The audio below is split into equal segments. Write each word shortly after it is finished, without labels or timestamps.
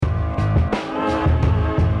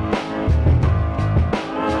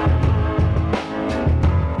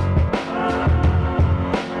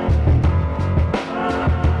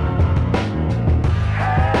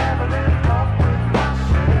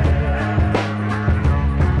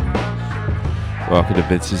Welcome to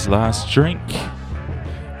Vince's Last Drink.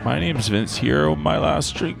 My name's Vince Hero. My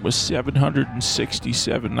last drink was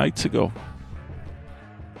 767 nights ago.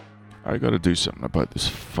 I gotta do something about this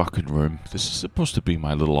fucking room. This is supposed to be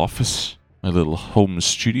my little office, my little home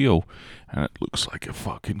studio, and it looks like a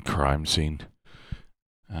fucking crime scene.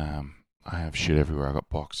 I have shit everywhere. I got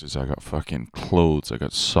boxes, I got fucking clothes, I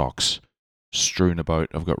got socks strewn about,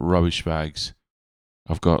 I've got rubbish bags,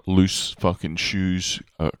 I've got loose fucking shoes,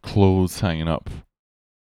 clothes hanging up.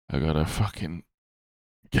 I got a fucking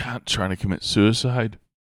cat trying to commit suicide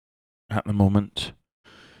at the moment.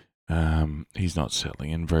 He's not settling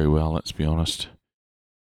in very well, let's be honest.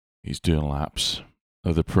 He's doing laps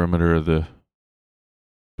of the perimeter of the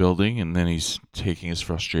building, and then he's taking his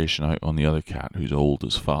frustration out on the other cat who's old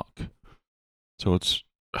as fuck. So it's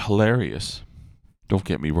hilarious. Don't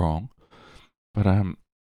get me wrong. But I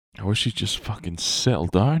wish he'd just fucking settle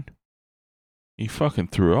down. He fucking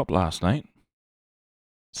threw up last night.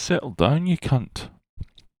 Settle down, you cunt.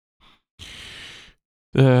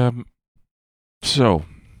 So,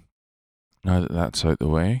 now that that's out the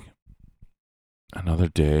way, another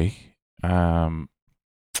day.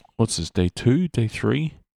 What's this, day 2? Day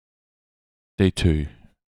 3? Day 2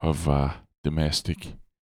 of domestic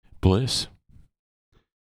bliss.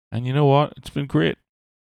 And you know what? It's been great.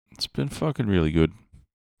 It's been fucking really good.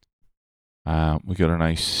 We got a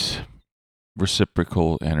nice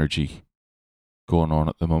reciprocal energy going on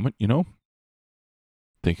at the moment, you know?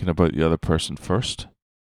 Thinking about the other person first,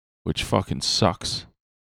 which fucking sucks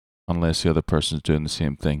unless the other person's doing the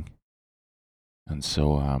same thing. And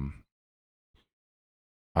so,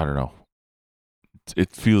 I don't know.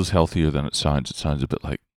 It feels healthier than it sounds. It sounds a bit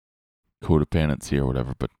like codependency or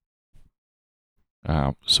whatever, but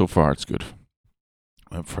so far it's good.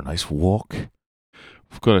 Went for a nice walk.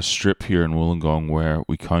 We've got a strip here in Wollongong where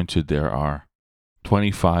we counted there are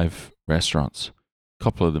 25 restaurants. A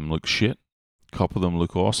couple of them look shit, a couple of them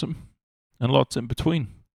look awesome, and lots in between.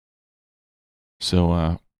 So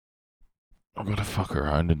I've got to fuck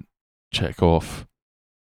around and check off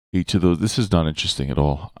each of those. This is not interesting at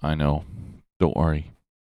all, I know. Don't worry.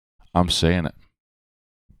 I'm saying it.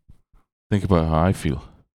 Think about how I feel.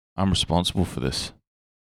 I'm responsible for this.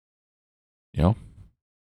 You know?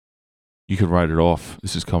 You could write it off.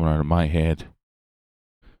 This is coming out of my head,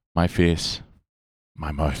 my face,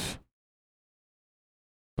 my mouth.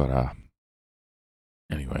 But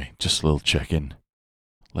anyway, just a little check-in.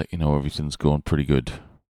 Let you know everything's going pretty good.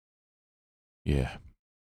 Yeah.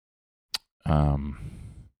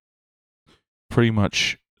 Pretty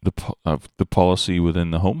much the policy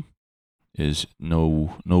within the home is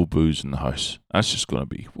no booze in the house. That's just going to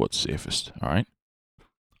be what's safest, all right?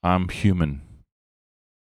 I'm human.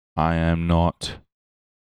 I am not,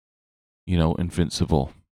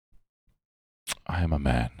 invincible. I am a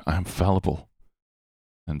man. I am fallible.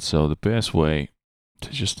 And so the best way to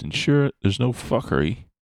just ensure there's no fuckery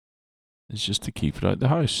is just to keep it out of the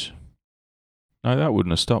house. Now, that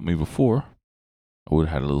wouldn't have stopped me before. I would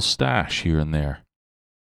have had a little stash here and there.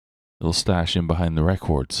 A little stash in behind the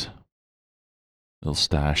records. A little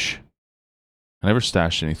stash. I never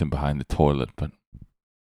stashed anything behind the toilet, but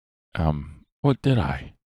what did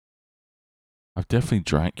I? I've definitely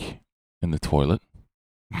drank in the toilet.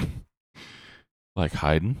 Like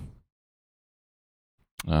hiding.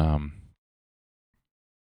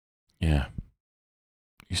 Yeah.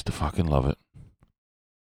 Used to fucking love it.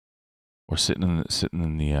 Or sitting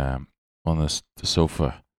in the on the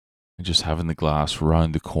sofa and just having the glass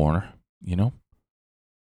round the corner, you know?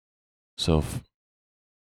 So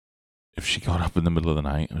if she got up in the middle of the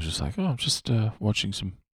night, I was just like, I'm just watching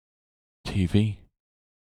some TV.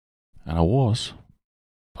 And I was,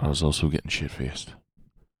 but I was also getting shit-faced.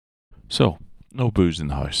 So, no booze in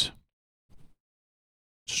the house.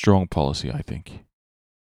 Strong policy, I think.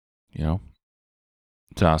 You know?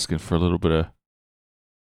 It's asking for a little bit of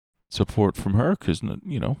support from her, because,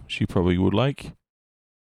 she probably would like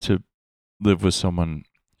to live with someone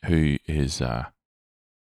who is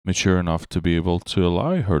mature enough to be able to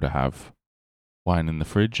allow her to have wine in the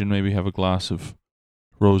fridge and maybe have a glass of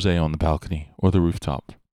rosé on the balcony or the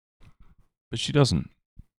rooftop. But she doesn't.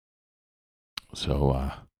 So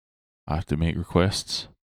I have to make requests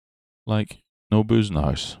like no booze in the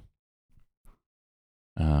house.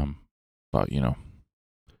 But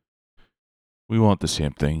we want the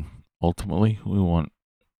same thing. Ultimately, we want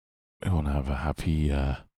to have a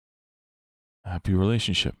happy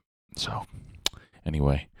relationship. So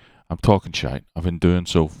anyway, I'm talking shite. I've been doing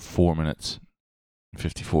so for 4 minutes and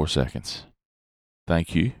 54 seconds.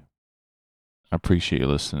 Thank you. I appreciate you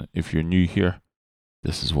listening. If you're new here,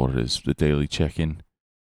 this is what it is. The daily check-in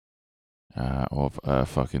of a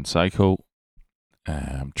fucking psycho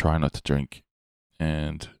trying not to drink,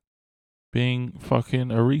 and being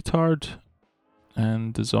fucking a retard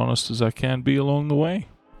and as honest as I can be along the way.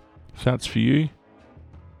 If that's for you,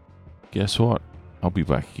 guess what? I'll be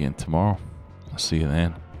back again tomorrow. I'll see you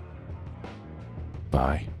then.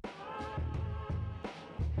 Bye.